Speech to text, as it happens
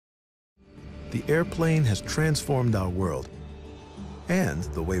the airplane has transformed our world and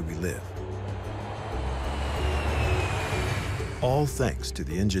the way we live. All thanks to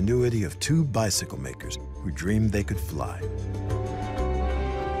the ingenuity of two bicycle makers who dreamed they could fly.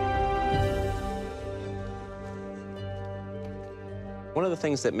 One of the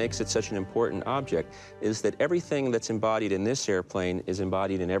things that makes it such an important object is that everything that's embodied in this airplane is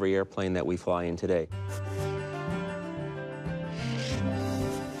embodied in every airplane that we fly in today.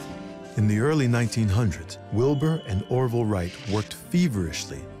 In the early 1900s, Wilbur and Orville Wright worked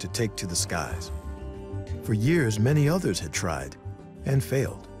feverishly to take to the skies. For years, many others had tried and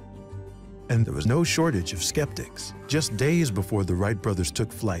failed. And there was no shortage of skeptics. Just days before the Wright brothers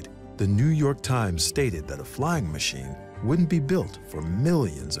took flight, the New York Times stated that a flying machine wouldn't be built for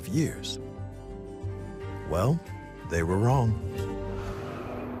millions of years. Well, they were wrong.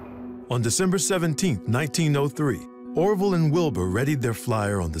 On December 17, 1903, Orville and Wilbur readied their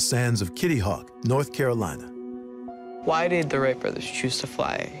flyer on the sands of Kitty Hawk, North Carolina. Why did the Wright brothers choose to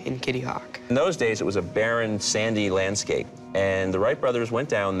fly in Kitty Hawk? In those days, it was a barren, sandy landscape, and the Wright brothers went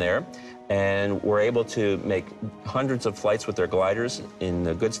down there and were able to make hundreds of flights with their gliders in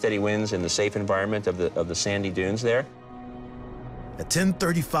the good, steady winds in the safe environment of the sandy dunes there. At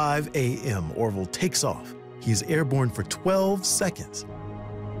 10:35 a.m., Orville takes off. He's airborne for 12 seconds.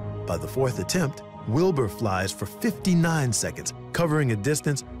 By the fourth attempt, Wilbur flies for 59 seconds, covering a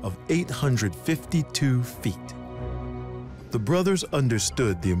distance of 852 feet. The brothers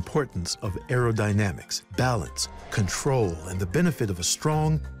understood the importance of aerodynamics, balance, control, and the benefit of a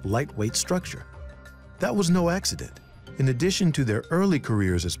strong, lightweight structure. That was no accident. In addition to their early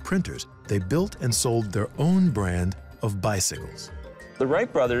careers as printers, they built and sold their own brand of bicycles. The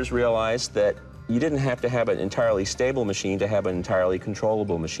Wright brothers realized that you didn't have to have an entirely stable machine to have an entirely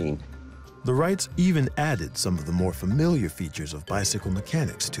controllable machine. The Wrights even added some of the more familiar features of bicycle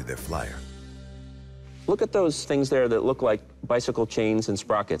mechanics to their flyer. Look at those things there that look like bicycle chains and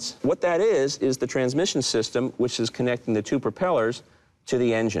sprockets. What that is the transmission system, which is connecting the two propellers to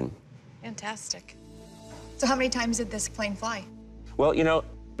the engine. Fantastic. So how many times did this plane fly? Well, you know,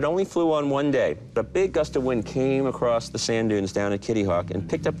 it only flew on one day. A big gust of wind came across the sand dunes down at Kitty Hawk and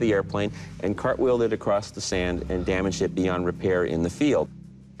picked up the airplane and cartwheeled it across the sand and damaged it beyond repair in the field.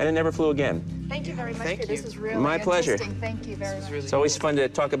 And it never flew again. Thank you very much. Thank you. This is really My pleasure. Thank you very much. It's always fun to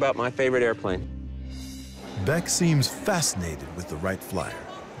talk about my favorite airplane. Beck seems fascinated with the Wright flyer.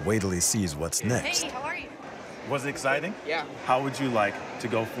 Wait till he sees what's next. Hey, how are you? Was it exciting? Yeah. How would you like to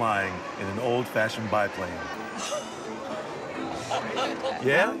go flying in an old-fashioned biplane?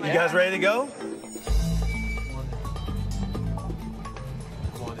 Yeah? You guys ready to go?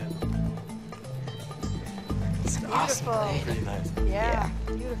 It's Beautiful. Pretty nice. Yeah,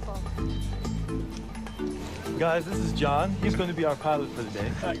 beautiful. Guys, this is John. He's going to be our pilot for the day.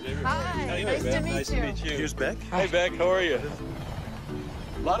 Hi, nice to meet you. Here's Beck. Hey, Beck, how are you?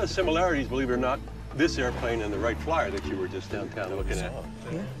 A lot of similarities, believe it or not, this airplane and the Wright Flyer that you were just downtown looking at.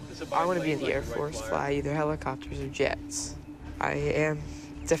 Yeah. I want to be in the Air Force, fly either helicopters or jets. I am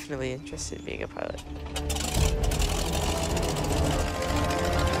definitely interested in being a pilot.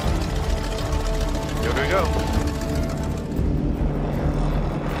 Here we go.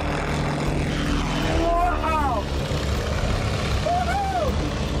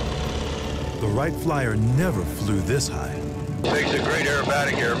 The Wright flyer never flew this high. Makes a great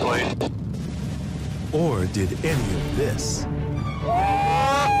aerobatic airplane. Or did any of this.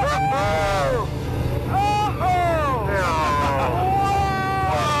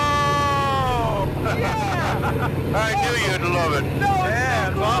 I knew you'd love it.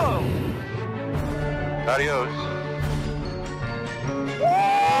 Yeah, cool. Adios.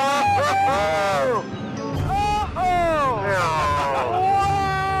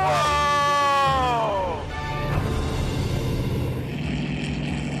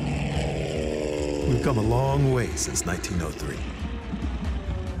 We've come a long way since 1903.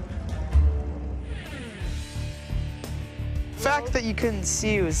 The fact that you couldn't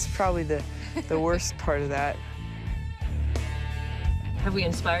see was probably the worst part of that. Have we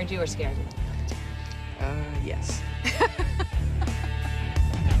inspired you or scared you? Yes.